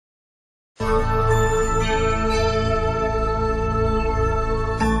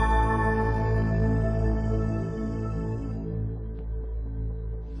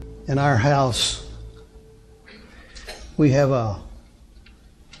In our house, we have I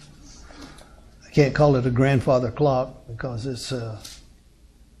can't call it a grandfather clock because it's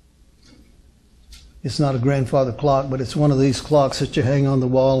not a grandfather clock, but it's one of these clocks that you hang on the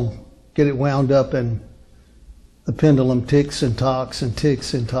wall, get it wound up, and the pendulum ticks and talks and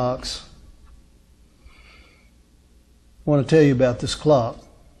ticks and talks. I want to tell you about this clock.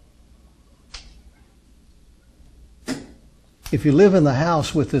 If you live in the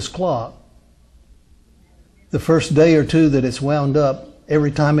house with this clock, the first day or two that it's wound up,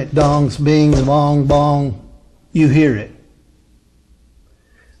 every time it dongs, bing, bong, bong, you hear it.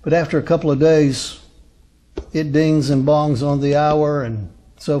 But after a couple of days, it dings and bongs on the hour and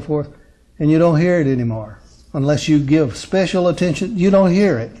so forth, and you don't hear it anymore. Unless you give special attention, you don't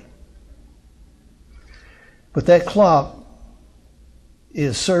hear it. But that clock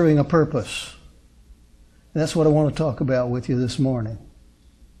is serving a purpose. That's what I want to talk about with you this morning.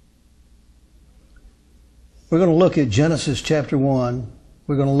 We're going to look at Genesis chapter 1.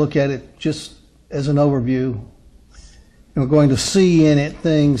 We're going to look at it just as an overview. And we're going to see in it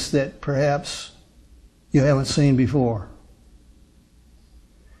things that perhaps you haven't seen before.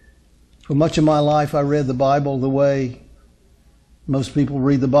 For much of my life, I read the Bible the way most people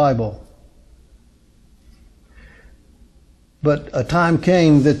read the Bible. But a time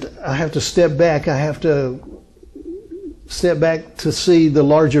came that I have to step back. I have to step back to see the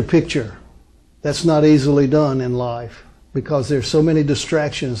larger picture. That's not easily done in life because there's so many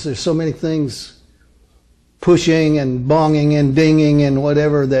distractions. There's so many things pushing and bonging and dinging and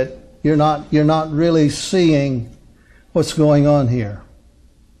whatever that you're not really seeing what's going on here.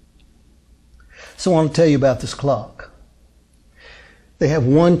 So I want to tell you about this clock. They have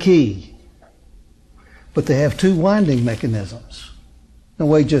one key. But they have two winding mechanisms. Now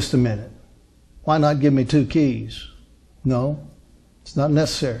wait just a minute. Why not give me two keys? No, it's not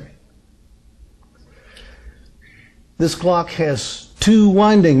necessary. This clock has two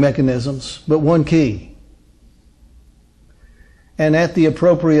winding mechanisms, but one key. And at the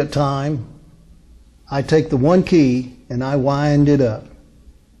appropriate time, I take the one key and I wind it up.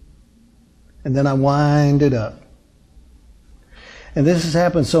 And then I wind it up. And this has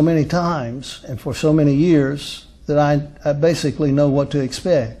happened so many times and for so many years that I basically know what to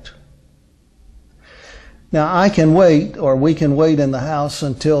expect. Now I can wait, or we can wait in the house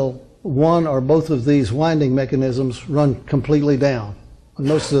until one or both of these winding mechanisms run completely down. And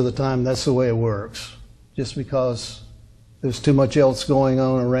most of the time that's the way it works, just because there's too much else going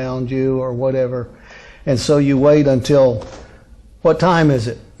on around you or whatever. And so you wait until, what time is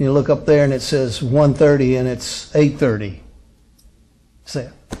it? You look up there and it says 1:30 and it's 8:30. Say,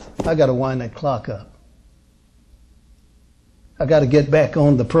 I got to wind that clock up. I got to get back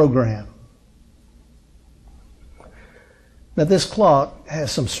on the program. Now this clock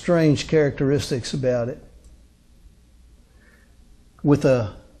has some strange characteristics about it. With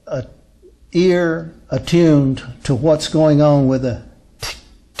a ear attuned to what's going on with a tick,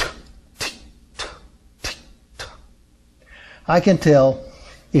 tock, tick, tock, tick, tock. I can tell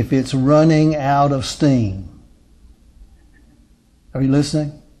if it's running out of steam. Are you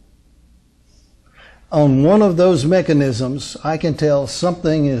listening? On one of those mechanisms, I can tell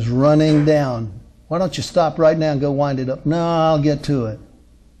something is running down. Why don't you stop right now and go wind it up? No, I'll get to it.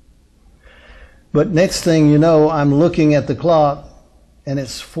 But next thing you know, I'm looking at the clock and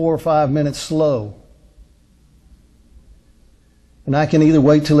it's 4 or 5 minutes slow. And I can either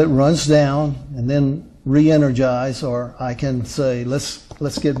wait till it runs down and then re-energize, or I can say,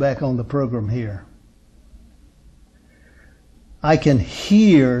 let's get back on the program here. I can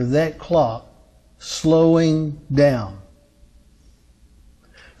hear that clock slowing down.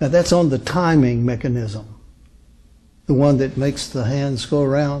 Now that's on the timing mechanism, the one that makes the hands go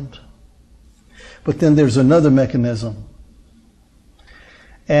around. But then there's another mechanism.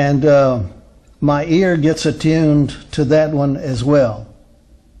 And my ear gets attuned to that one as well.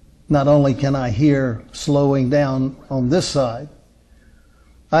 Not only can I hear slowing down on this side,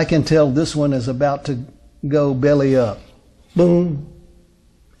 I can tell this one is about to go belly up. Boom.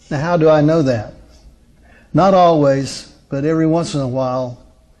 Now how do I know that? Not always, but every once in a while,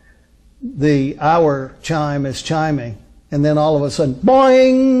 the hour chime is chiming, and then all of a sudden,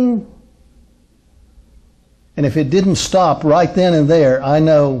 boing! And if it didn't stop right then and there, I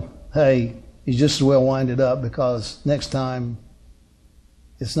know, hey, you just as well wind it up, because next time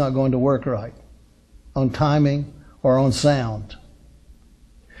it's not going to work right on timing or on sound.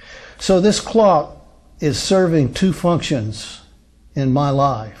 So this clock is serving two functions in my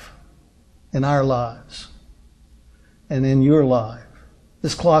life. in our lives and in your life.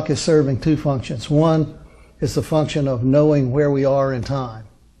 This clock is serving two functions. One is the function of knowing where we are in time.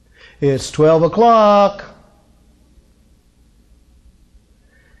 It's 12 o'clock.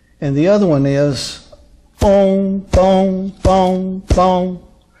 And the other one is boom, boom, boom, boom.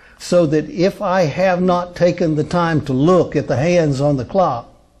 So that if I have not taken the time to look at the hands on the clock,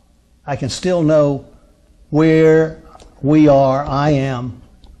 I can still know where I am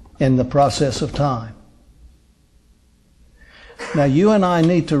in the process of time. Now you and I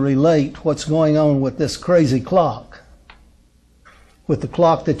need to relate what's going on with this crazy clock, with the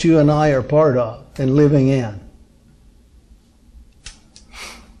clock that you and I are part of and living in.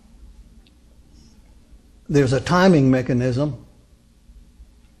 There's a timing mechanism,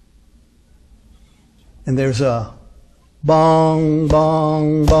 and there's a bong,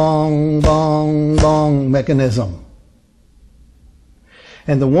 bong, bong, bong, bong mechanism.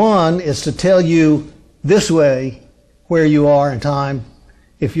 And the one is to tell you this way where you are in time.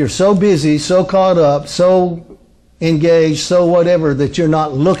 If you're so busy, so caught up, so engaged, so whatever, that you're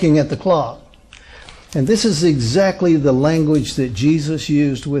not looking at the clock. And this is exactly the language that Jesus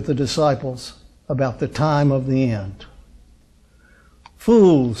used with the disciples about the time of the end.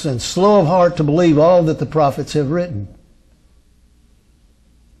 Fools and slow of heart to believe all that the prophets have written.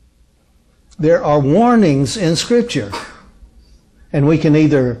 There are warnings in Scripture, and we can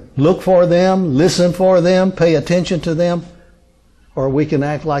either look for them, listen for them, pay attention to them, or we can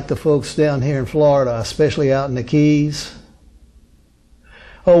act like the folks down here in Florida, especially out in the Keys.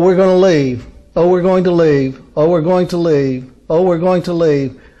 Oh, we're going to leave. Oh, we're going to leave. Oh, we're going to leave. Oh, we're going to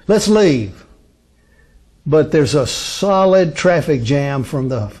leave. Let's leave. But there's a solid traffic jam from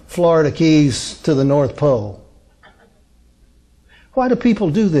the Florida Keys to the North Pole. Why do people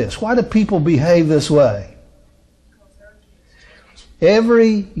do this? Why do people behave this way?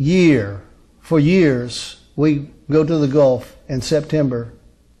 Every year, for years, we go to the Gulf in September,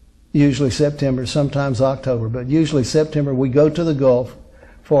 usually September, sometimes October, but usually September, we go to the Gulf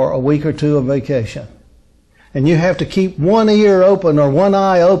for a week or two of vacation. And you have to keep one ear open or one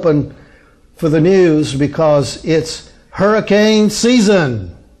eye open for the news because it's hurricane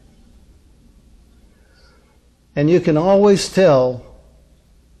season. And you can always tell,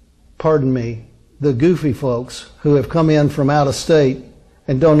 pardon me, the goofy folks who have come in from out of state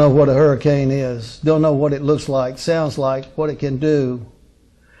and don't know what a hurricane is, don't know what it looks like, sounds like, what it can do.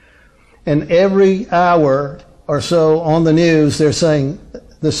 And every hour or so on the news, they're saying,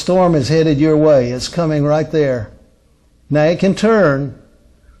 the storm is headed your way. It's coming right there. Now it can turn,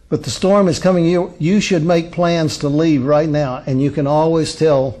 but the storm is coming. You should make plans to leave right now. And you can always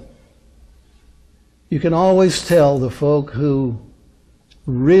tell the folk who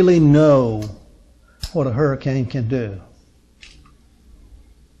really know what a hurricane can do.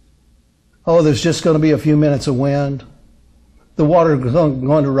 Oh, there's just going to be a few minutes of wind. The water is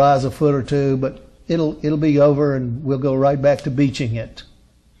going to rise a foot or two, but it'll be over and we'll go right back to beaching it.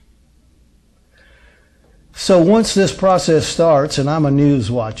 So once this process starts, and I'm a news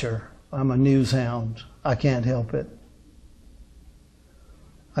watcher, I'm a news hound, I can't help it.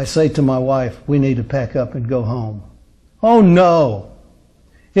 I say to my wife, we need to pack up and go home. Oh no,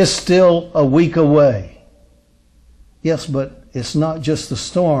 it's still a week away. Yes, but it's not just the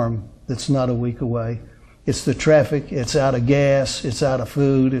storm that's not a week away. It's the traffic, it's out of gas, it's out of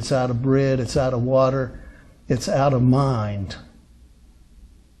food, it's out of bread, it's out of water, it's out of mind.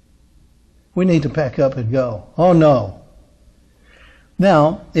 We need to pack up and go. Oh no.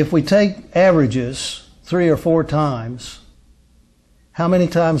 Now, if we take averages 3 or 4 times, how many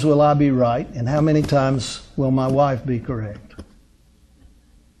times will I be right and how many times will my wife be correct?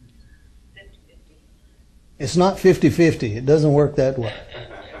 50-50. It's not 50-50. It doesn't work that way.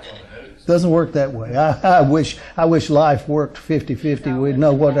 It doesn't work that way. I wish life worked 50-50. We'd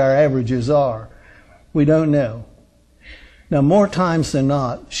know what our averages are. We don't know. Now, more times than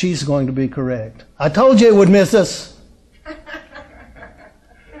not, she's going to be correct. I told you it would miss us.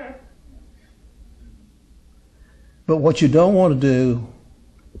 But what you don't want to do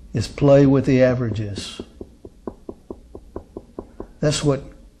is play with the averages. That's what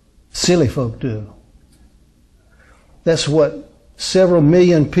silly folk do. That's what several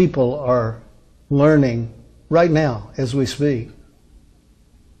million people are learning right now as we speak.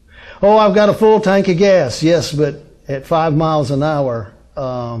 Oh, I've got a full tank of gas. Yes, but at 5 miles an hour,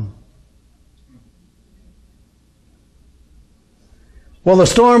 well, the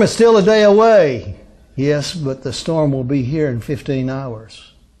storm is still a day away. Yes, but the storm will be here in 15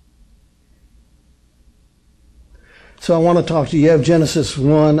 hours. So I want to talk to you. You have Genesis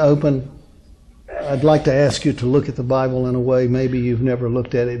 1 open. I'd like to ask you to look at the Bible in a way maybe you've never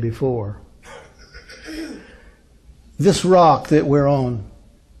looked at it before. This rock that we're on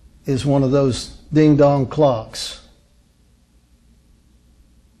is one of those ding-dong clocks.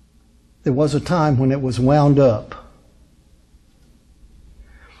 There was a time when it was wound up,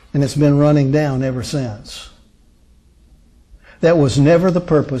 and it's been running down ever since. That was never the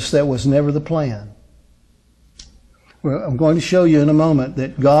purpose. That was never the plan. Well, I'm going to show you in a moment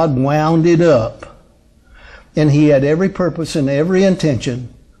that God wound it up, and He had every purpose and every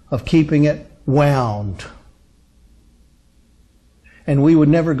intention of keeping it wound. And we would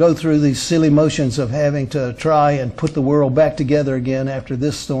never go through these silly motions of having to try and put the world back together again after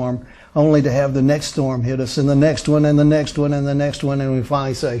this storm, only to have the next storm hit us, and the next one, and the next one, and the next one, and we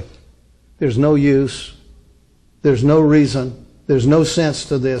finally say, there's no use, there's no reason, there's no sense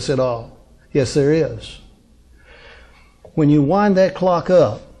to this at all. Yes, there is. When you wind that clock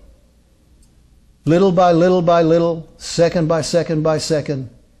up, little by little by little, second by second by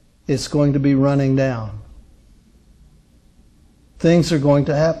second, it's going to be running down. Things are going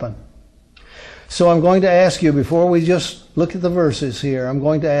to happen. So I'm going to ask you, before we just look at the verses here, I'm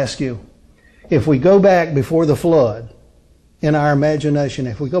going to ask you, if we go back before the flood, in our imagination,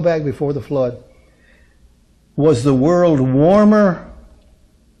 if we go back before the flood, was the world warmer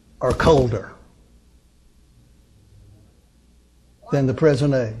or colder than the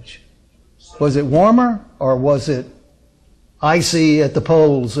present age? Was it warmer or was it icy at the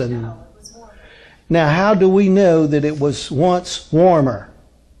poles? And now, how do we know that it was once warmer?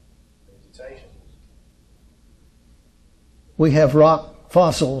 We have rock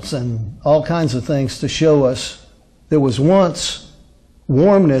fossils and all kinds of things to show us there was once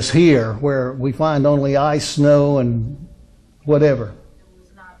warmness here where we find only ice, snow, and whatever.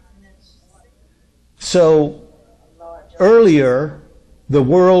 So earlier, the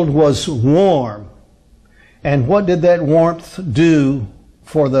world was warm. And what did that warmth do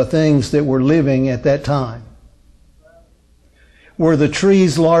for the things that were living at that time? Were the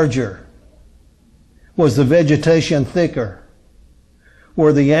trees larger? Was the vegetation thicker?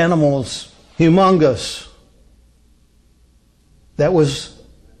 Were the animals humongous? That was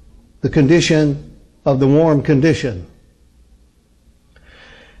the condition of the warm condition.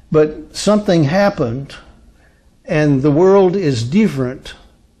 But something happened, and the world is different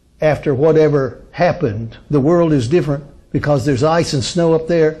after whatever happened. The world is different because there's ice and snow up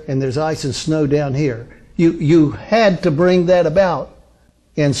there, and there's ice and snow down here. You had to bring that about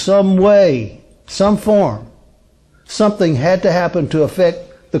in some way, some form. Something had to happen to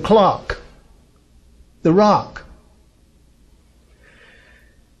affect the clock, the rock.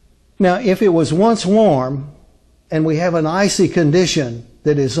 Now, if it was once warm, and we have an icy condition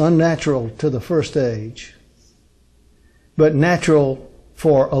that is unnatural to the first age, but natural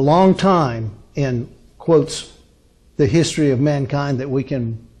for a long time in, quotes, the history of mankind that we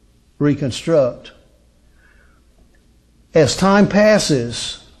can reconstruct. As time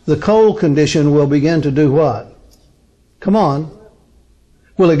passes, the cold condition will begin to do what? Come on.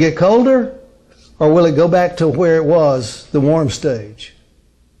 Will it get colder, or will it go back to where it was, the warm stage?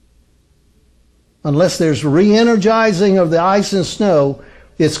 Unless there's re-energizing of the ice and snow,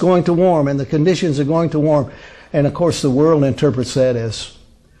 it's going to warm, and the conditions are going to warm. And of course, the world interprets that as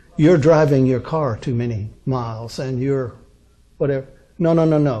you're driving your car too many miles and you're whatever. No, no,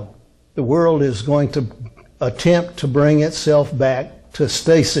 no, no. The world is going to attempt to bring itself back to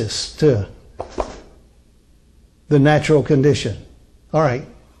stasis, to the natural condition. All right.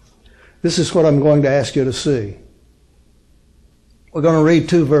 This is what I'm going to ask you to see. We're going to read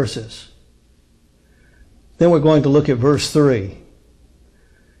 2 verses. Then we're going to look at verse 3.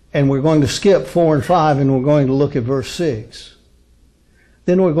 And we're going to skip 4 and 5, and we're going to look at verse 6.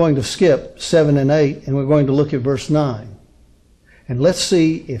 Then we're going to skip 7 and 8, and we're going to look at verse 9. And let's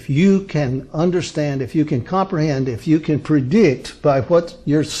see if you can understand, if you can comprehend, if you can predict by what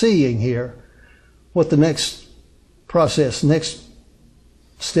you're seeing here, what the next process, next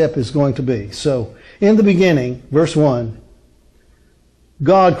step is going to be. So, in the beginning, verse 1,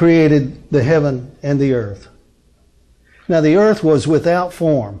 God created the heaven and the earth. Now, the earth was without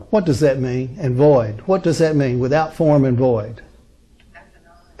form. What does that mean? And void. What does that mean? Without form and void.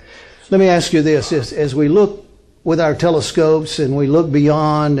 Let me ask you this. As we look with our telescopes and we look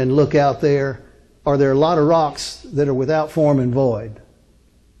beyond and look out there, are there a lot of rocks that are without form and void?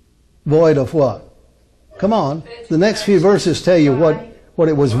 Void of what? Come on. The next few verses tell you what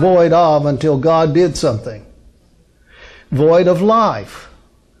it was void of until God did something. Void of life.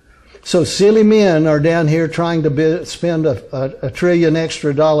 So silly men are down here trying to spend a trillion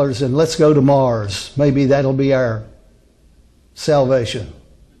extra dollars and let's go to Mars. Maybe that'll be our salvation.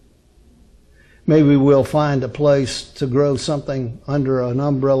 maybe we'll find a place to grow something under an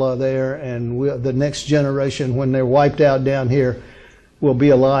umbrella there, and the next generation, when they're wiped out down here, will be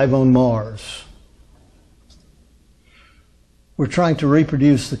alive on Mars. We're trying to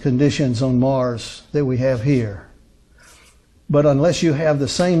reproduce the conditions on Mars that we have here. But unless you have the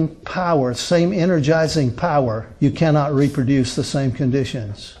same power, same energizing power, you cannot reproduce the same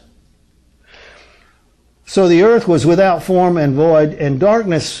conditions. So the earth was without form and void, and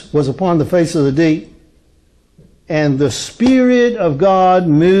darkness was upon the face of the deep, and the Spirit of God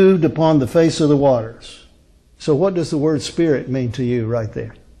moved upon the face of the waters. So what does the word Spirit mean to you right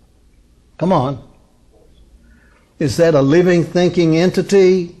there? Come on. Is that a living, thinking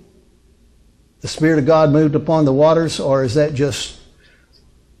entity? The Spirit of God moved upon the waters, or is that just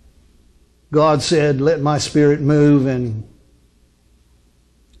God said, let my spirit move? And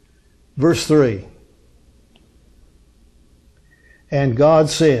verse 3. And God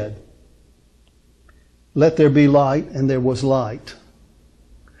said, let there be light, and there was light.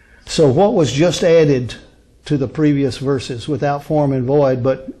 So what was just added to the previous verses? Without form and void,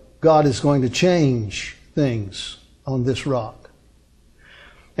 but God is going to change things on this rock.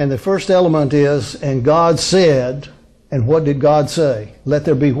 And the first element is, and God said, and what did God say? Let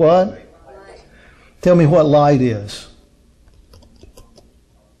there be what? Light. Tell me what light is.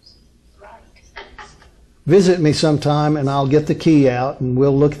 Visit me sometime and I'll get the key out and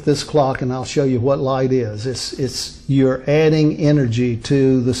we'll look at this clock and I'll show you what light is. It's you're adding energy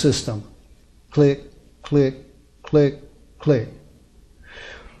to the system. Click, click, click, click.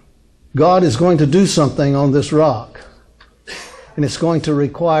 God is going to do something on this rock, and it's going to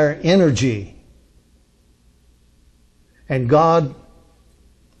require energy. And God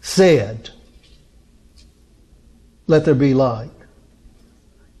said, let there be light.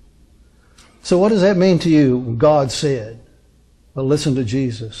 So what does that mean to you, God said? Well, listen to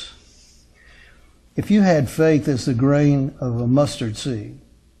Jesus. If you had faith as the grain of a mustard seed,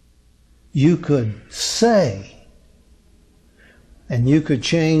 you could say, and you could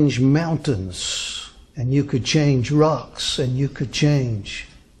change mountains, and you could change rocks, and you could change.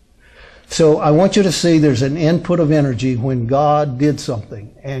 So I want you to see there's an input of energy when God did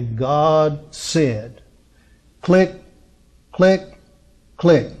something, and God said, click, click,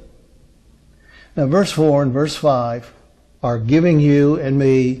 click. Now verse 4 and verse 5 are giving you and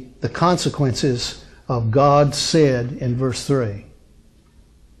me the consequences of God said in verse 3.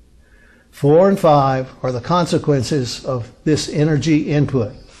 4 and 5 are the consequences of this energy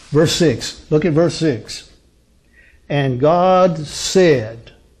input. Verse 6, look at verse 6. And God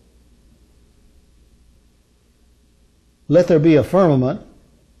said, let there be a firmament,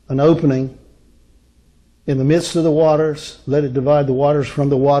 an opening in the midst of the waters. Let it divide the waters from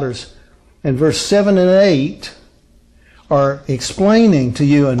the waters. And verse 7 and 8 are explaining to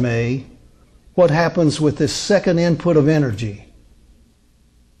you and me what happens with this second input of energy.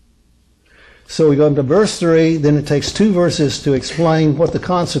 So we go into verse 3, then it takes 2 verses to explain what the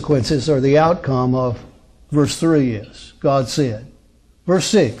consequences or the outcome of verse 3 is. God said. Verse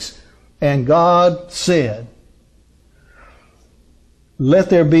 6, and God said,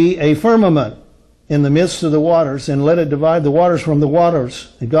 let there be a firmament in the midst of the waters, and let it divide the waters from the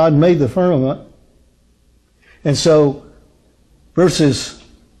waters. And God made the firmament. And so verses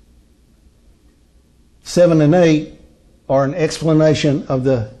 7 and 8 are an explanation of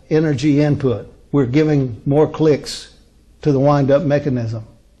the energy input. We're giving more clicks to the wind-up mechanism.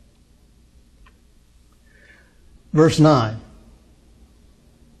 Verse 9.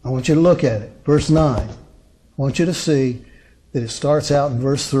 I want you to look at it. Verse 9. I want you to see that it starts out in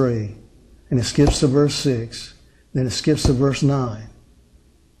verse 3, and it skips to verse 6, then it skips to verse 9.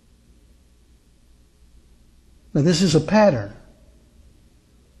 Now this is a pattern.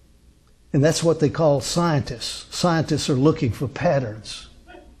 And that's what they call scientists. Scientists are looking for patterns.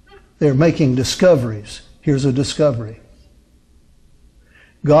 They're making discoveries. Here's a discovery.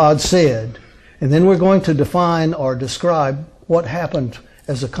 God said, and then we're going to define or describe what happened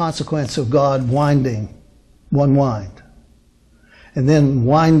as a consequence of God winding one wind. And then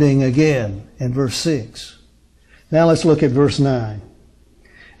winding again in verse 6. Now let's look at verse 9.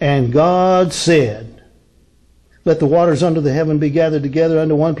 And God said, let the waters under the heaven be gathered together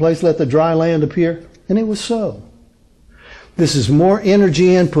unto one place, let the dry land appear. And it was so. This is more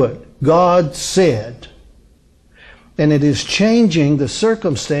energy input. God said. And it is changing the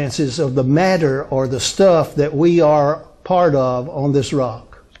circumstances of the matter or the stuff that we are part of on this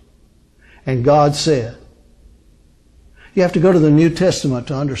rock. And God said. You have to go to the New Testament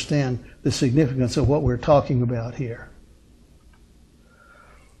to understand the significance of what we're talking about here.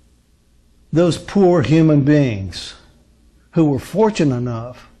 Those poor human beings who were fortunate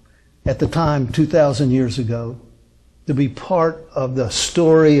enough at the time 2,000 years ago, to be part of the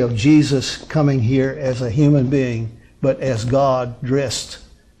story of Jesus coming here as a human being, but as God dressed,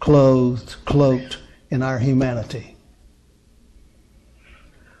 clothed, cloaked in our humanity.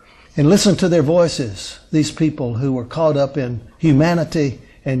 And listen to their voices, these people who were caught up in humanity,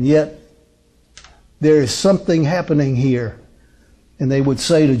 and yet there is something happening here. And they would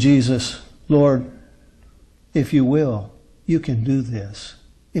say to Jesus, Lord, if you will, you can do this.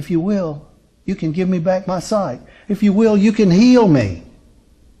 If you will, you can give me back my sight. If you will, you can heal me.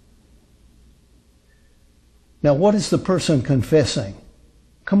 Now, what is the person confessing?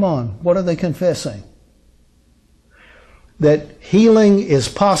 Come on, what are they confessing? That healing is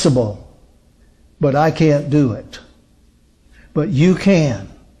possible, but I can't do it. But you can.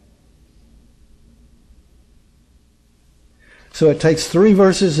 So it takes 3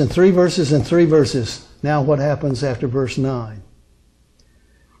 verses and 3 verses and 3 verses. Now what happens after verse 9?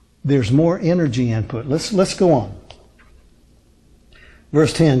 There's more energy input. Let's go on.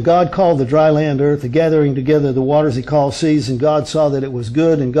 Verse 10, God called the dry land earth, the gathering together the waters he called seas, and God saw that it was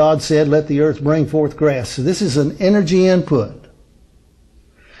good, and God said, let the earth bring forth grass. So this is an energy input.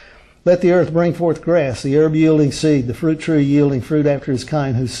 Let the earth bring forth grass, the herb yielding seed, the fruit tree yielding fruit after his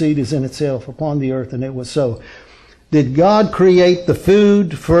kind, whose seed is in itself upon the earth, and it was so. Did God create the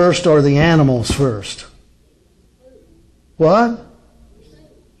food first or the animals first? What?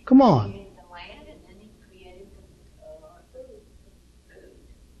 Come on.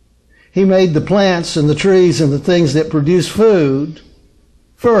 He made the plants and the trees and the things that produce food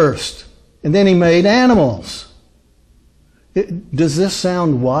first. And then he made animals. Does this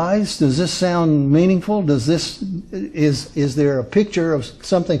sound wise? Does this sound meaningful? Is there a picture of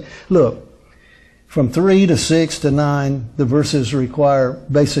something? Look, from 3 to 6 to 9, the verses require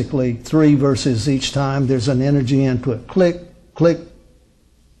basically 3 verses each time. There's an energy input. Click, click,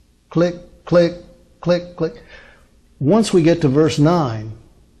 click, click, click, click. Once we get to verse 9,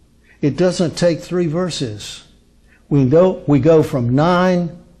 it doesn't take 3 verses. We go from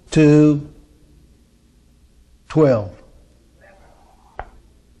 9 to 12.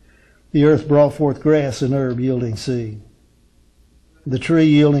 The earth brought forth grass and herb yielding seed, the tree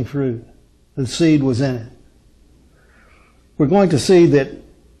yielding fruit. The seed was in it. We're going to see that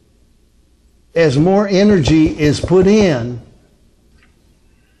as more energy is put in,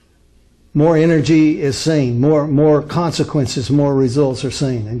 more energy is seen, more consequences, more results are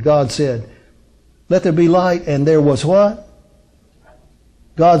seen. And God said, let there be light, and there was what?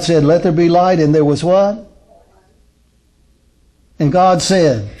 God said, let there be light, and there was what? And God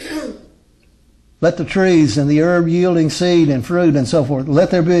said, let the trees and the herb yielding seed and fruit and so forth,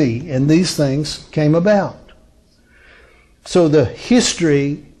 let there be. And these things came about. So the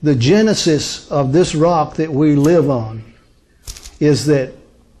history, the genesis of this rock that we live on is that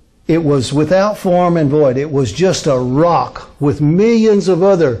it was without form and void. It was just a rock with millions of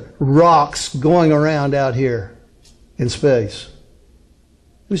other rocks going around out here in space.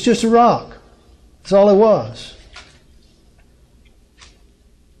 It was just a rock. That's all it was.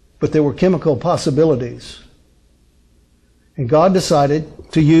 But there were chemical possibilities. And God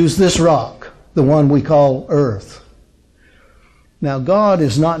decided to use this rock, the one we call Earth. Now, God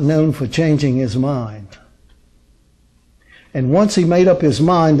is not known for changing his mind. And once he made up his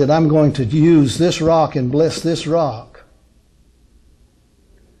mind that I'm going to use this rock and bless this rock,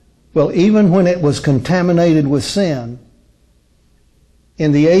 well, even when it was contaminated with sin,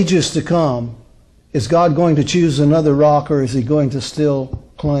 in the ages to come, is God going to choose another rock, or is he going to still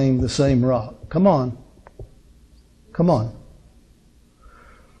claim the same rock? Come on. Come on.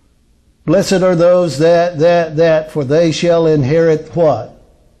 Blessed are those that, for they shall inherit what?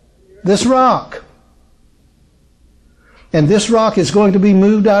 This rock. And this rock is going to be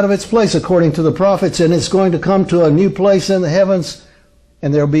moved out of its place according to the prophets, and it's going to come to a new place in the heavens,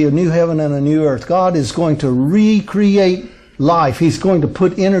 and there'll be a new heaven and a new earth. God is going to recreate life. He's going to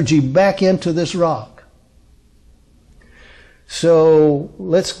put energy back into this rock. So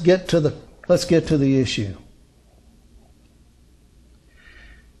let's get to the issue.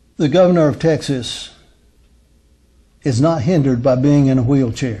 The governor of Texas is not hindered by being in a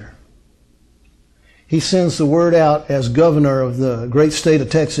wheelchair. He sends the word out as governor of the great state of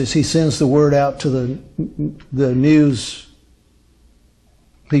Texas. He sends the word out to the news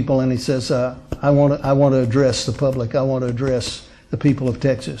people, and he says, I want to address the public. I want to address the people of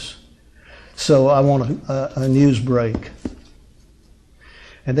Texas. So I want a news break.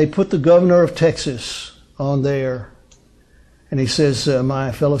 And they put the governor of Texas on there, and he says,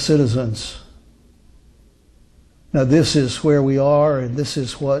 my fellow citizens, now this is where we are, and this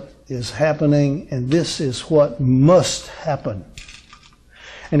is what is happening, and this is what must happen.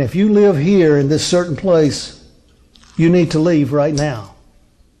 And if you live here in this certain place, you need to leave right now.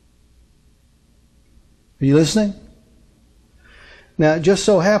 Are you listening? Now, it just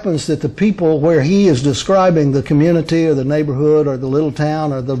so happens that the people where he is describing the community or the neighborhood or the little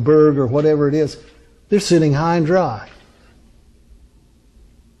town or the burg or whatever it is, they're sitting high and dry.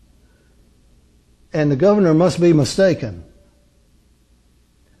 And the governor must be mistaken.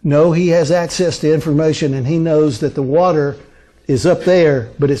 No, he has access to information and he knows that the water is up there,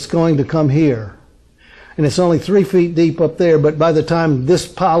 but it's going to come here. And it's only 3 feet deep up there, but by the time this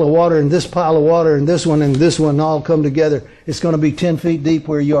pile of water and this pile of water and this one all come together, it's going to be 10 feet deep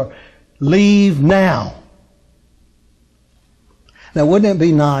where you are. Leave now. Now, wouldn't it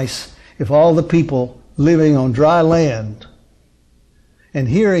be nice if all the people living on dry land and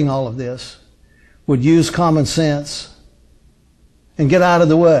hearing all of this would use common sense and get out of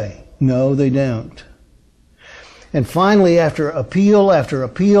the way? No, they don't. And finally, after appeal after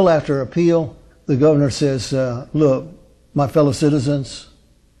appeal after appeal, the governor says, look, my fellow citizens,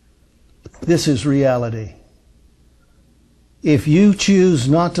 this is reality. If you choose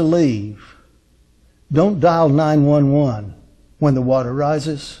not to leave, don't dial 911 when the water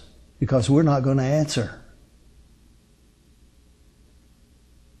rises, because we're not going to answer.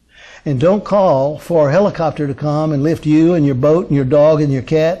 And don't call for a helicopter to come and lift you and your boat and your dog and your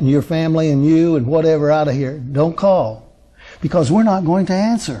cat and your family and you and whatever out of here. Don't call, because we're not going to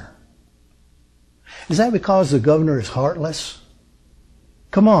answer. Is that because the governor is heartless?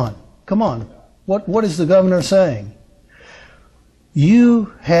 Come on, come on. What is the governor saying?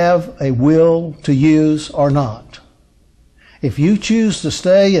 You have a will to use or not. If you choose to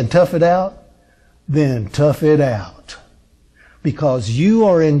stay and tough it out, then tough it out. Because you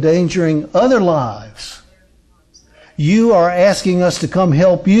are endangering other lives. You are asking us to come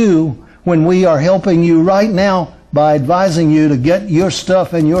help you when we are helping you right now by advising you to get your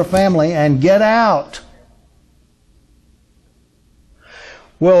stuff and your family and get out.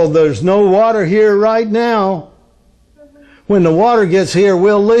 Well, there's no water here right now. When the water gets here,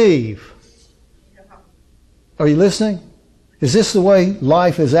 we'll leave. Are you listening? Is this the way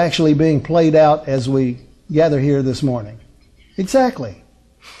life is actually being played out as we gather here this morning? Exactly.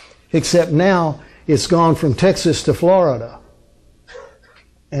 Except now it's gone from Texas to Florida.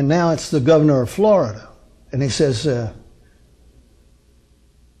 And now it's the governor of Florida. And he says,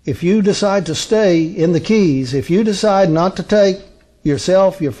 if you decide to stay in the Keys, if you decide not to take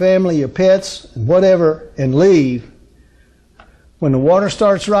yourself, your family, your pets, and whatever, and leave, when the water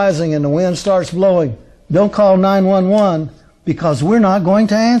starts rising and the wind starts blowing, don't call 911, because we're not going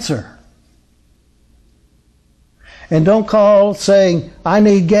to answer. And don't call saying, I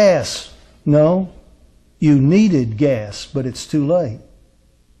need gas. No, you needed gas, but it's too late.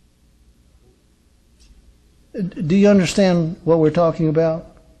 Do you understand what we're talking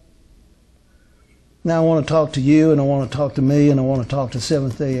about? Now I want to talk to you, and I want to talk to me, and I want to talk to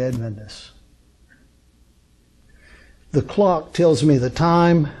Seventh-day Adventists. The clock tells me the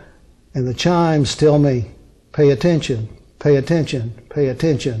time, and the chimes tell me, pay attention, pay attention, pay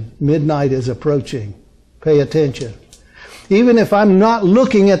attention. Midnight is approaching. Pay attention. Even if I'm not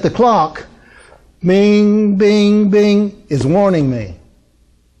looking at the clock, bing, bing, bing is warning me.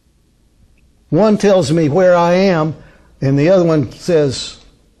 One tells me where I am, and the other one says,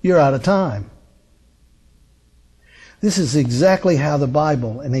 you're out of time. This is exactly how the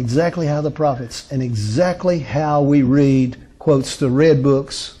Bible and exactly how the prophets and exactly how we read, quotes, the red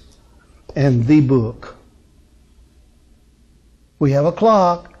books and the book. We have a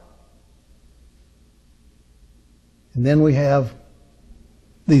clock, and then we have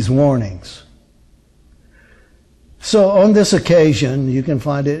these warnings. So on this occasion, you can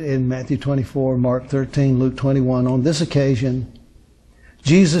find it in Matthew 24, Mark 13, Luke 21. On this occasion,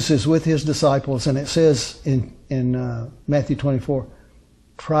 Jesus is with his disciples, and it says in Matthew 24,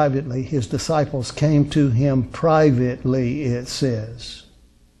 privately, his disciples came to him privately, it says.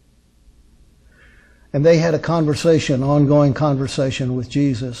 And they had a conversation, ongoing conversation with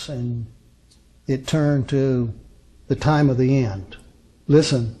Jesus, and it turned to the time of the end.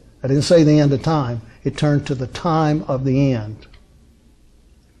 Listen, I didn't say the end of time. It turned to the time of the end.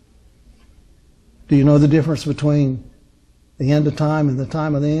 Do you know the difference between the end of time and the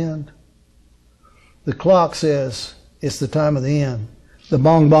time of the end? The clock says it's the time of the end. The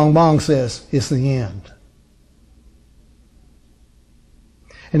bong, bong, bong says it's the end.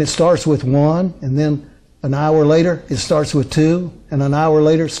 And it starts with 1, and then an hour later it starts with 2, and an hour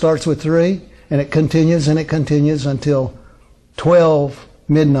later it starts with 3, and it continues until 12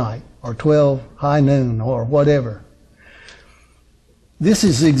 midnight or 12 high noon or whatever. This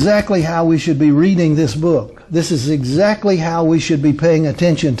is exactly how we should be reading this book. This is exactly how we should be paying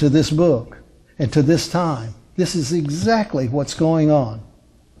attention to this book and to this time. This is exactly what's going on.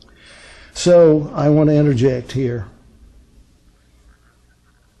 So I want to interject here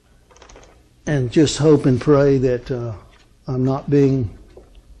and just hope and pray that I'm not being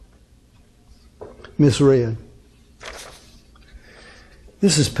misread.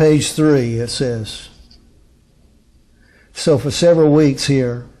 This is page 3, it says. So for several weeks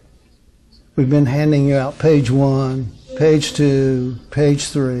here, we've been handing you out page 1, page 2, page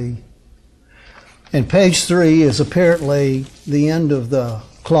 3. And page 3 is apparently the end of the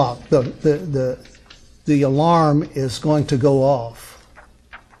clock. The alarm is going to go off.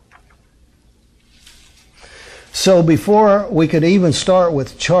 So before we could even start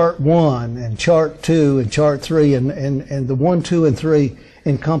with chart 1 and chart 2 and chart 3 and the 1, 2, and 3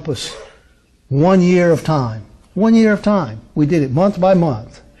 encompass 1 year of time. 1 year of time. We did it month by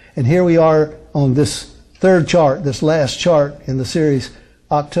month. And here we are on this third chart, this last chart in the series,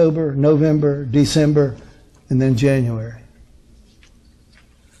 October, November, December, and then January.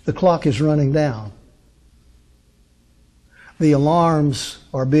 The clock is running down. The alarms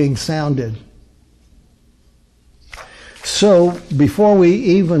are being sounded. So before we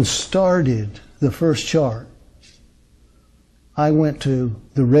even started the first chart, I went to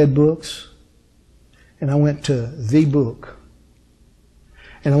the Red Books and I went to the book.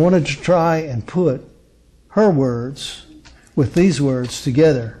 And I wanted to try and put her words with these words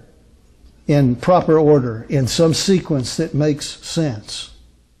together in proper order, in some sequence that makes sense.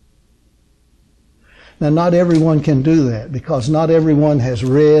 Now, not everyone can do that because not everyone has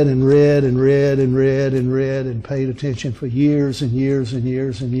read and read and read and read and read and paid attention for years and years and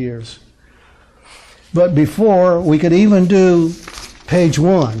years and years. But before we could even do page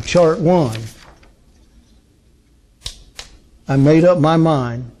 1, chart 1, I made up my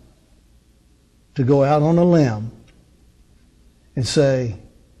mind to go out on a limb and say,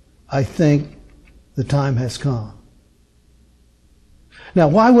 I think the time has come. Now,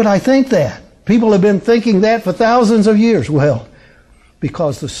 why would I think that? People have been thinking that for thousands of years. Well,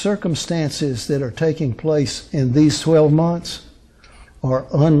 because the circumstances that are taking place in these 12 months are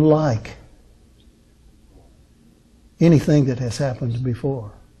unlike anything that has happened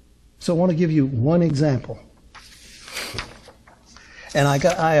before. So I want to give you one example. And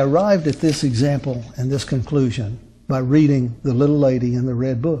I arrived at this example and this conclusion by reading The Little Lady in the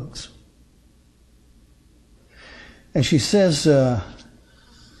Red Books. And she says,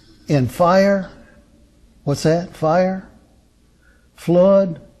 in fire, what's that? Fire,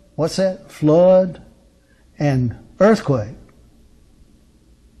 flood, what's that? Flood, and earthquake.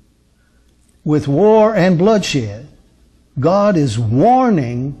 With war and bloodshed, God is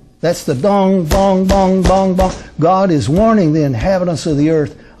warning. That's the dong, bong, bong, bong, bong. God is warning the inhabitants of the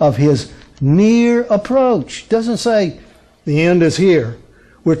earth of His near approach. Doesn't say the end is here.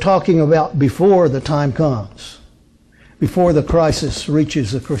 We're talking about before the time comes, before the crisis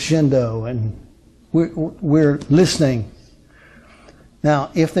reaches a crescendo, and we're listening.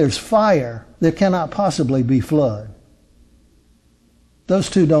 Now, if there's fire, there cannot possibly be flood. Those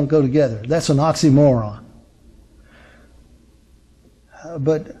two don't go together. That's an oxymoron.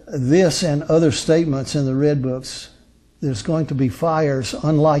 But this and other statements in the Red Books, there's going to be fires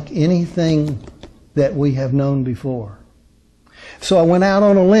unlike anything that we have known before. So I went out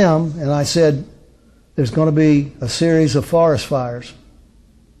on a limb and I said, there's going to be a series of forest fires.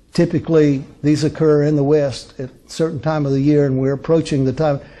 Typically, these occur in the West at a certain time of the year, and we're approaching the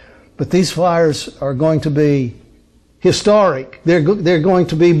time. But these fires are going to be historic. They're going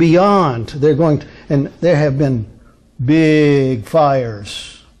to be beyond. And there have been big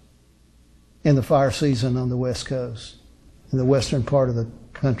fires in the fire season on the West Coast, in the western part of the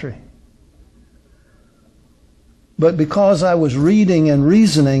country. But because I was reading and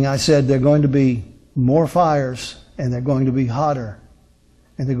reasoning, I said there are going to be more fires, and they're going to be hotter,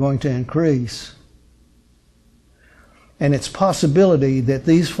 and they're going to increase. And it's possibility that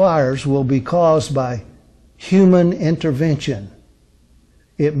these fires will be caused by human intervention.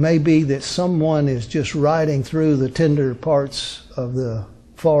 It may be that someone is just riding through the tender parts of the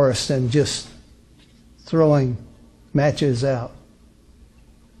forest and just throwing matches out.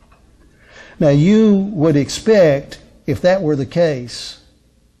 Now, you would expect, if that were the case,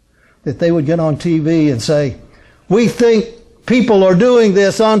 that they would get on TV and say, we think people are doing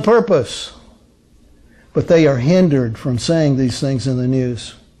this on purpose. But they are hindered from saying these things in the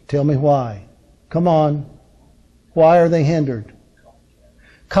news. Tell me why. Come on. Why are they hindered?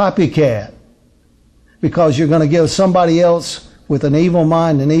 Copycat. Because you're going to give somebody else with an evil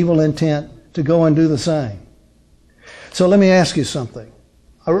mind and evil intent to go and do the same. So let me ask you something.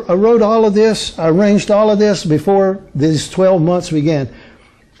 I wrote all of this, I arranged all of this before these 12 months began.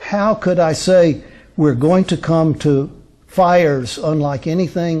 How could I say we're going to come to fires unlike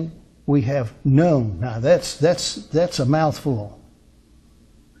anything we have known? Now that's a mouthful.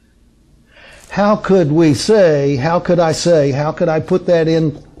 How could I put that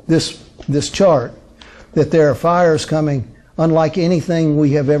in this chart, that there are fires coming unlike anything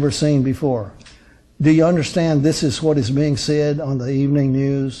we have ever seen before? Do you understand this is what is being said on the evening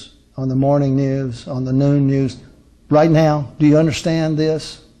news, on the morning news, on the noon news right now? Do you understand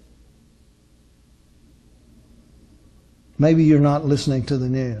this? Maybe you're not listening to the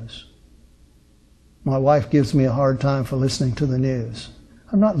news. My wife gives me a hard time for listening to the news.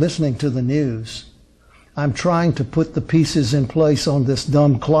 I'm not listening to the news. I'm trying to put the pieces in place on this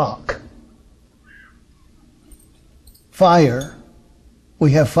dumb clock. Fire.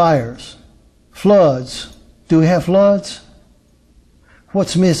 We have fires. Floods. Do we have floods?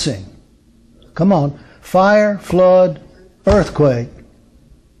 What's missing? Come on. Fire, flood, earthquake.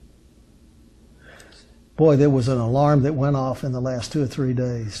 Boy, there was an alarm that went off in the last 2 or 3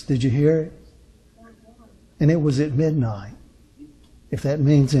 days. Did you hear it? And it was at midnight. If that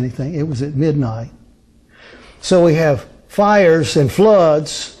means anything, it was at midnight. So we have fires and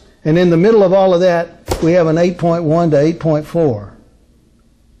floods, and in the middle of all of that, we have an 8.1 to 8.4.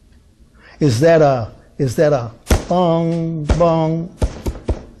 Is that a bong, bong?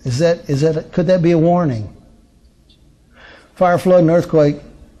 Could that be a warning? Fire, flood, and earthquake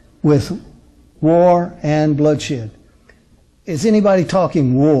with war and bloodshed. Is anybody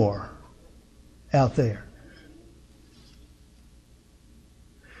talking war out there?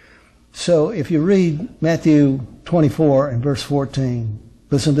 So if you read Matthew 24 and verse 14,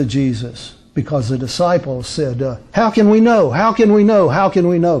 listen to Jesus. Because the disciples said, how can we know? How can we know? How can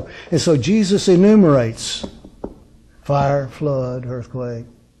we know? And so Jesus enumerates fire, flood, earthquake,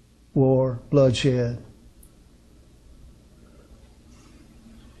 war, bloodshed.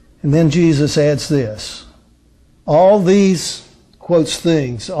 And then Jesus adds this. All these, quotes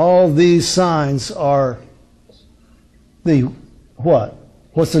things, all these signs are the what?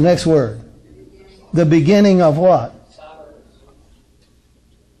 What's the next word? The beginning of what?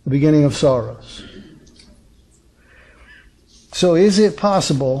 The beginning of sorrows. So is it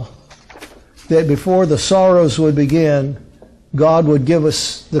possible that before the sorrows would begin, God would give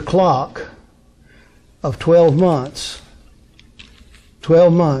us the clock of 12 months?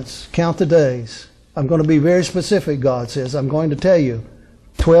 12 months. Count the days. I'm going to be very specific, God says. I'm going to tell you.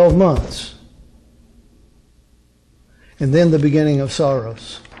 12 months. And then the beginning of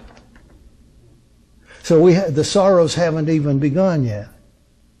sorrows. So the sorrows haven't even begun yet.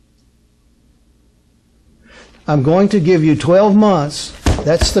 I'm going to give you 12 months,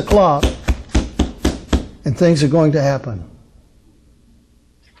 that's the clock, and things are going to happen.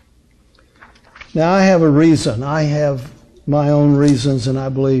 Now I have a reason. I have my own reasons, and I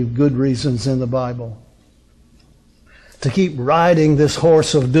believe good reasons in the Bible, to keep riding this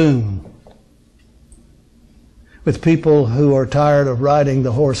horse of doom with people who are tired of riding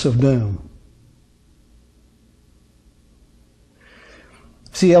the horse of doom.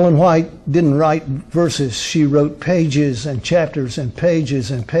 See, Ellen White didn't write verses. She wrote pages and chapters and pages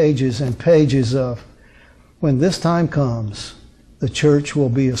and pages and pages of, when this time comes, the church will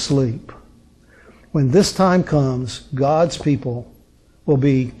be asleep. When this time comes, God's people will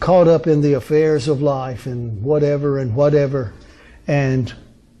be caught up in the affairs of life and whatever, and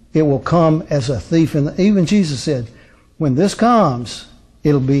it will come as a thief. And even Jesus said, when this comes,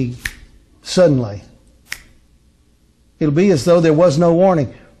 it'll be suddenly. It'll be as though there was no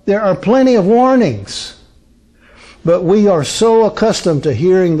warning. There are plenty of warnings, but we are so accustomed to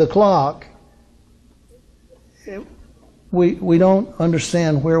hearing the clock, we don't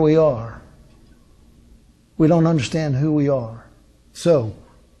understand where we are. We don't understand who we are. So,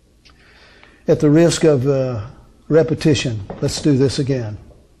 at the risk of repetition, let's do this again.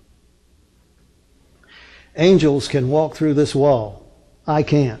 Angels can walk through this wall. I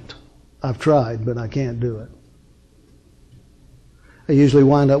can't. I've tried, but I can't do it. I usually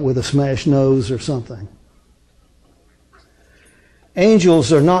wind up with a smashed nose or something.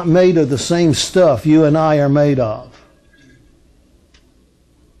 Angels are not made of the same stuff you and I are made of.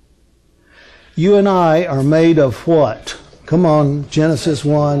 You and I are made of what? Come on, Genesis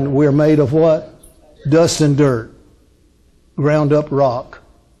 1, we're made of what? Dust and dirt. Ground up rock.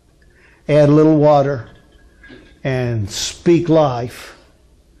 Add a little water and speak life.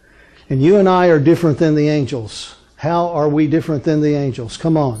 And you and I are different than the angels. How are we different than the angels?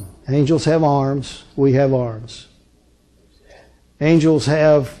 Come on. Angels have arms. We have arms. Angels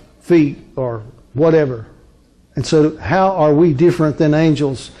have feet or whatever. And so how are we different than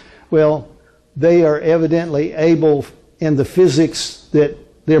angels? Well, they are evidently able, in the physics that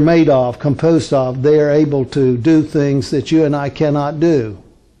they're made of, composed of, they are able to do things that you and I cannot do.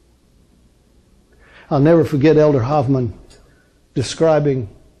 I'll never forget Elder Hoffman describing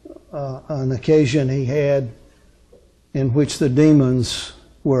an occasion he had in which the demons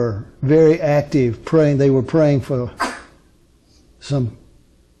were very active, praying. They were praying for some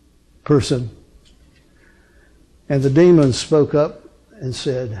person. And the demons spoke up and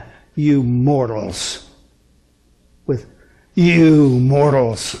said, "You mortals," with "You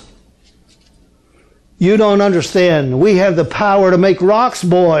mortals. You don't understand. We have the power to make rocks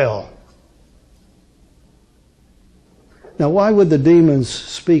boil." Now, why would the demons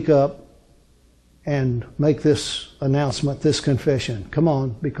speak up and make this announcement, this confession? Come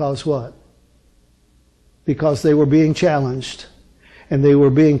on, because what? Because they were being challenged, and they were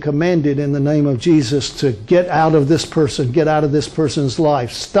being commanded in the name of Jesus to get out of this person, get out of this person's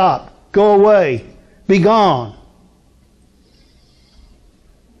life. Stop, go away, be gone.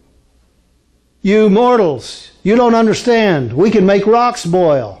 You mortals, you don't understand. We can make rocks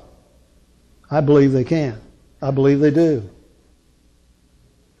boil. I believe they can. I believe they do.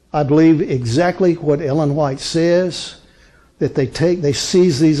 I believe exactly what Ellen White says, that they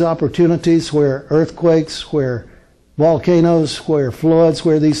seize these opportunities where earthquakes, where volcanoes, where floods,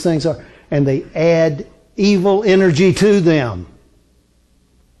 where these things are, and they add evil energy to them.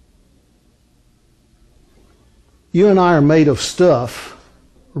 You and I are made of stuff,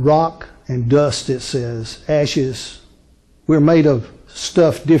 rock and dust, it says, ashes. We're made of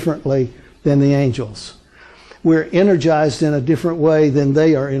stuff differently than the angels. We're energized in a different way than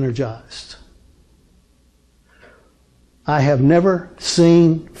they are energized. I have never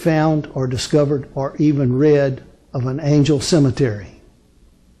seen, found, or discovered, or even read of an angel cemetery.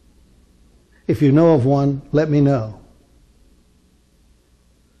 If you know of one, let me know.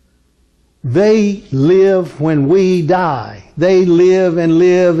 They live when we die. They live and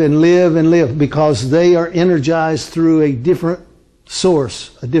live and live and live because they are energized through a different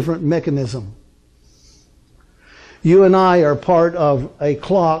source, a different mechanism. You and I are part of a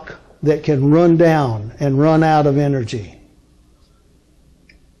clock that can run down and run out of energy.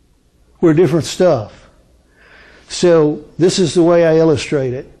 We're different stuff. So this is the way I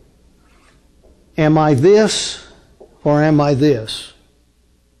illustrate it. Am I this or am I this?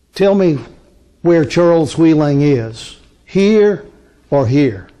 Tell me where Charles Wheeling is. Here or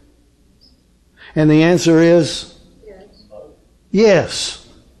here? And the answer is? Yes. Yes.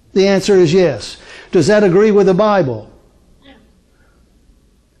 The answer is yes. Does that agree with the Bible?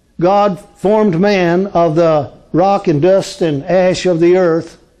 God formed man of the rock and dust and ash of the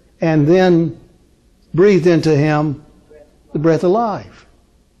earth and then breathed into him the breath of life.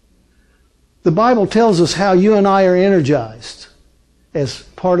 The Bible tells us how you and I are energized as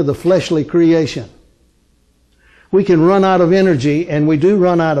part of the fleshly creation. We can run out of energy, and we do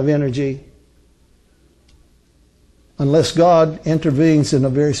run out of energy unless God intervenes in a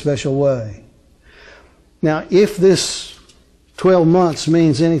very special way. Now, if this 12 months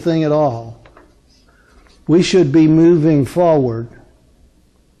means anything at all, we should be moving forward,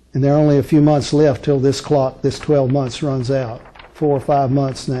 and there are only a few months left till this clock, this 12 months runs out, 4 or 5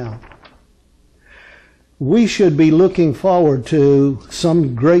 months now. We should be looking forward to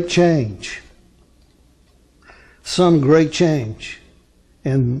some great change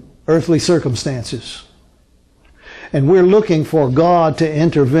in earthly circumstances. And we're looking for God to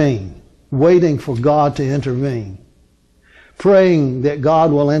intervene, waiting for God to intervene, praying that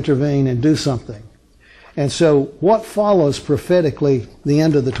God will intervene and do something. And so what follows prophetically the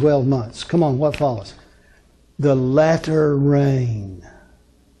end of the 12 months? Come on, what follows? The latter rain.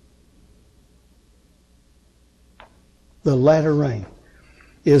 The latter rain.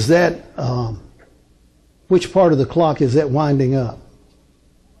 Is that, which part of the clock is that winding up?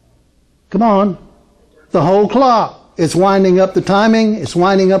 Come on. The whole clock. It's winding up the timing. It's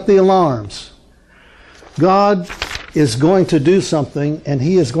winding up the alarms. God is going to do something, and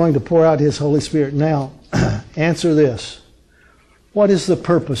He is going to pour out His Holy Spirit. Now, answer this. What is the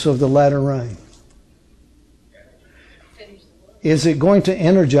purpose of the latter rain? Is it going to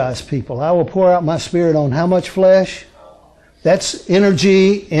energize people? I will pour out my Spirit on how much flesh? That's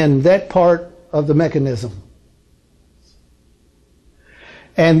energy in that part of the mechanism.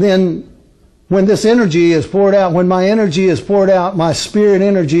 And then when this energy is poured out, when my energy is poured out, my spirit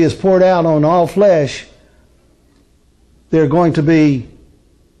energy is poured out on all flesh, there are going to be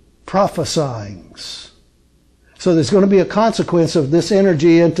prophesyings. So there's going to be a consequence of this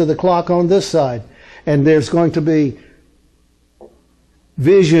energy into the clock on this side. And there's going to be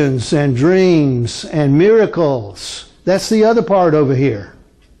visions and dreams and miracles. That's the other part over here.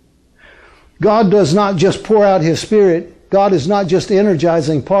 God does not just pour out His Spirit. God is not just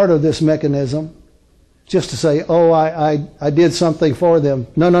energizing part of this mechanism just to say, oh, I did something for them.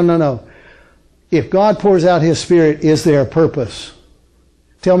 No. If God pours out His Spirit, is there a purpose?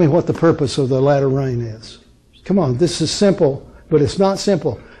 Tell me what the purpose of the latter rain is. Come on, this is simple, but it's not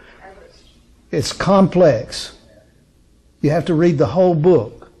simple. It's complex. You have to read the whole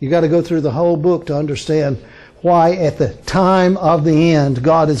book. You got to go through the whole book to understand why at the time of the end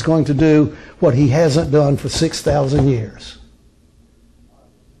God is going to do what He hasn't done for 6,000 years.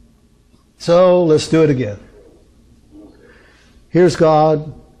 So let's do it again. Here's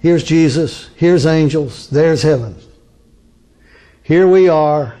God, here's Jesus, here's angels, there's heaven. Here we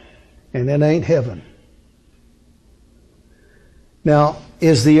are, and it ain't heaven. Now,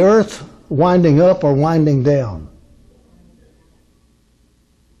 is the earth winding up or winding down?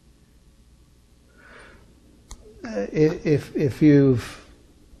 If you've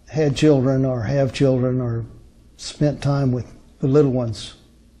had children or have children or spent time with the little ones,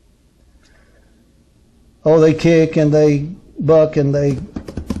 oh, they kick and they buck and they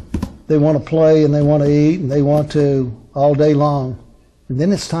want to play and they want to eat and they want to all day long. And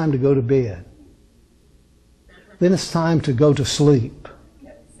then it's time to go to bed. Then it's time to go to sleep.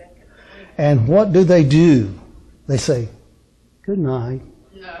 And what do? They say, good night.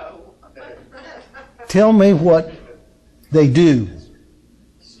 No. Tell me what they do.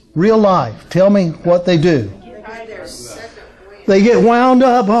 Real life. Tell me what they do. They get wound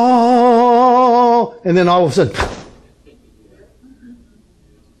up, oh, and then all of a sudden,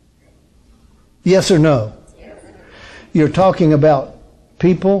 yes or no? You're talking about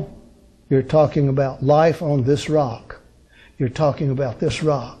people. You're talking about life on this rock. You're talking about this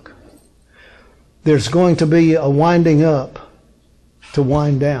rock. There's going to be a winding up to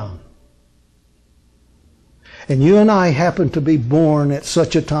wind down. And you and I happen to be born at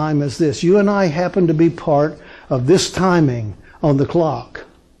such a time as this. You and I happen to be part of this timing on the clock,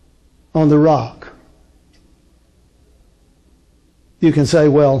 on the rock. You can say,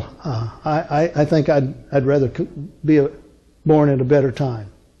 well, I think I'd rather be born at a better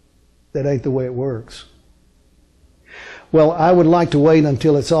time. That ain't the way it works. Well, I would like to wait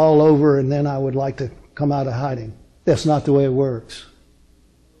until it's all over and then I would like to come out of hiding. That's not the way it works.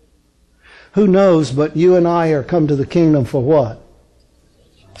 Who knows, but you and I are come to the kingdom for what?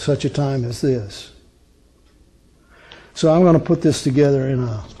 Such a time as this. So I'm going to put this together in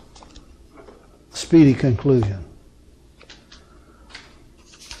a speedy conclusion.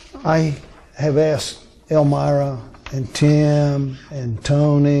 I have asked Elmira and Tim and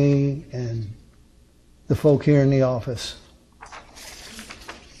Tony and the folk here in the office,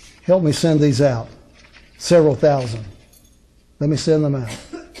 help me send these out. Several thousand. Let me send them out.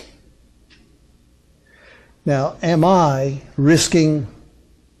 Now, am I risking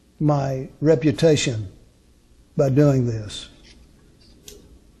my reputation by doing this?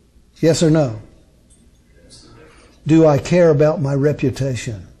 Yes or no? Do I care about my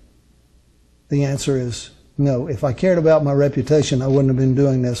reputation? The answer is no. If I cared about my reputation, I wouldn't have been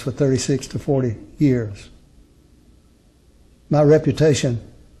doing this for 36 to 40 years. My reputation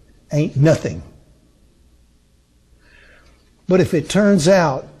ain't nothing. But if it turns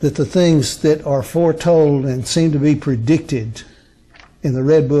out that the things that are foretold and seem to be predicted in the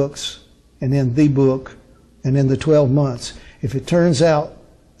red books and in the book and in the 12 months, if it turns out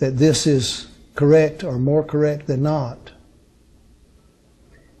that this is correct or more correct than not,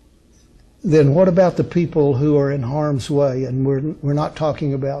 then what about the people who are in harm's way? And we're not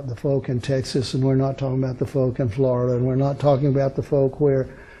talking about the folk in Texas, and we're not talking about the folk in Florida, and we're not talking about the folk where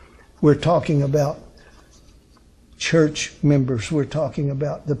we're talking about church members. We're talking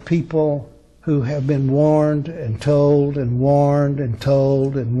about the people who have been warned and told and warned and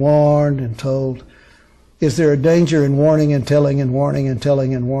told and warned and told. Is there a danger in warning and telling and warning and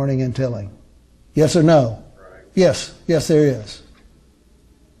telling and warning and telling? Yes or no? Right. Yes. Yes, there is.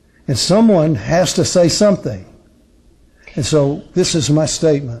 And someone has to say something. And so this is my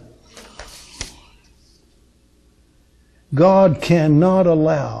statement. God cannot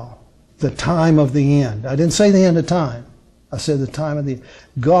allow the time of the end. I didn't say the end of time. I said the time of the end.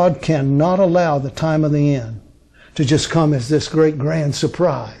 God cannot allow the time of the end to just come as this great grand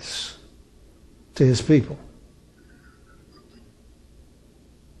surprise to His people.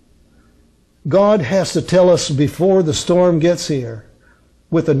 God has to tell us before the storm gets here,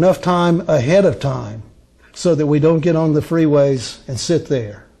 with enough time ahead of time, so that we don't get on the freeways and sit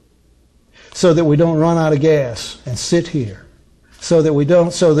there, so that we don't run out of gas and sit here, so that we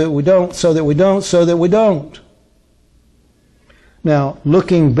don't. Now,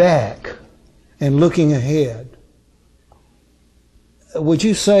 looking back and looking ahead, would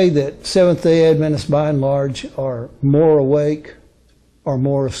you say that Seventh-day Adventists by and large are more awake or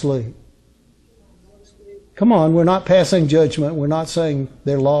more asleep? Come on, we're not passing judgment. We're not saying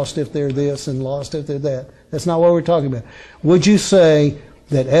they're lost if they're this and lost if they're that. That's not what we're talking about. Would you say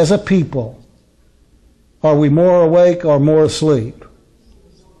that as a people, are we more awake or more asleep?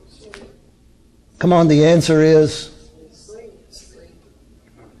 Come on, the answer is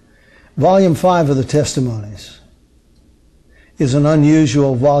Volume 5 of the Testimonies is an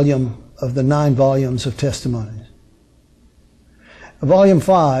unusual volume of the 9 volumes of Testimonies. Volume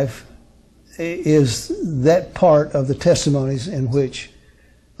 5 is that part of the Testimonies in which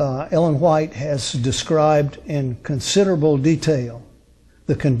Ellen White has described in considerable detail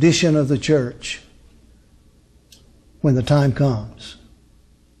the condition of the church when the time comes.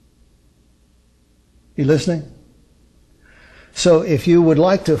 You listening? So if you would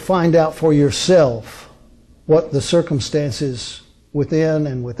like to find out for yourself what the circumstances within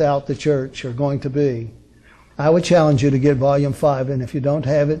and without the church are going to be, I would challenge you to get Volume 5, and if you don't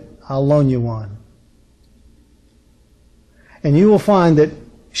have it, I'll loan you one. And you will find that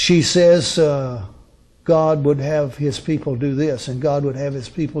she says God would have His people do this, and God would have His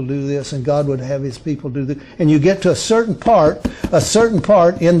people do this, and God would have His people do this. And you get to a certain part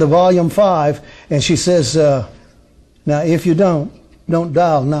in the Volume 5, and she says, now if you don't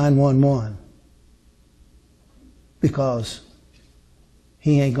dial 911, because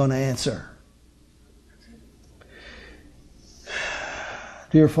He ain't going to answer.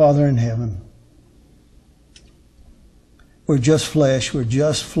 Dear Father in heaven, we're just flesh, we're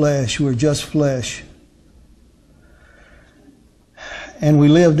just flesh, we're just flesh. And we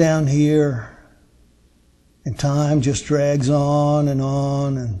live down here, and time just drags on,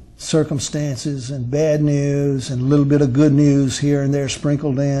 and circumstances and bad news and a little bit of good news here and there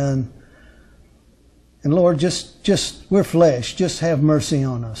sprinkled in. And Lord, just we're flesh, just have mercy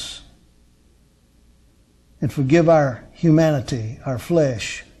on us. And forgive our humanity, our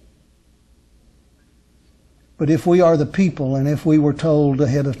flesh. But if we are the people, and if we were told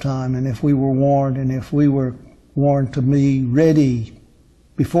ahead of time, and if we were warned, and if we were warned to be ready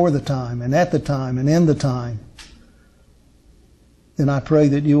before the time, and at the time, and in the time, then I pray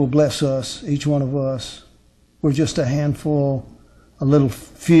that you will bless us, each one of us. We're just a handful, a little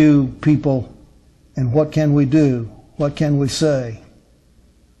few people, and what can we do? What can we say?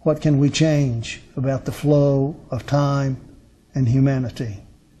 What can we change about the flow of time and humanity?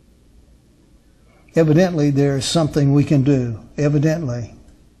 Evidently, there is something we can do. Evidently.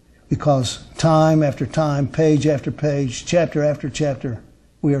 Because time after time, page after page, chapter after chapter,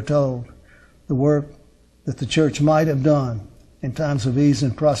 we are told the work that the church might have done in times of ease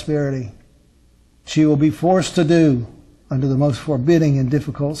and prosperity, she will be forced to do under the most forbidding and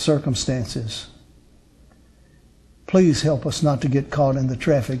difficult circumstances. Please help us not to get caught in the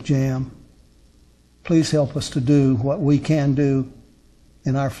traffic jam. Please help us to do what we can do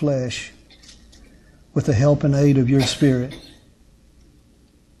in our flesh with the help and aid of your Spirit.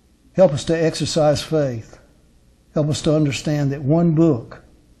 Help us to exercise faith. Help us to understand that one book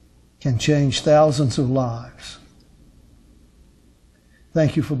can change thousands of lives.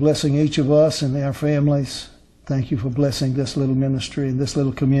 Thank you for blessing each of us and our families. Thank you for blessing this little ministry and this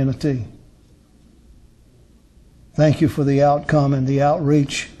little community. Thank you for the outcome and the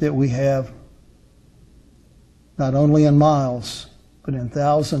outreach that we have, not only in miles, but in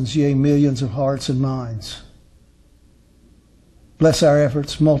thousands, yea, millions of hearts and minds. Bless our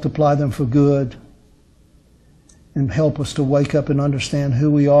efforts, multiply them for good, and help us to wake up and understand who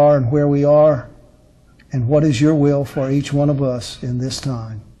we are and where we are, and what is your will for each one of us in this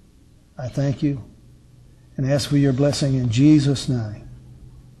time. I thank you and ask for your blessing in Jesus' name.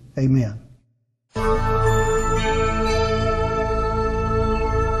 Amen.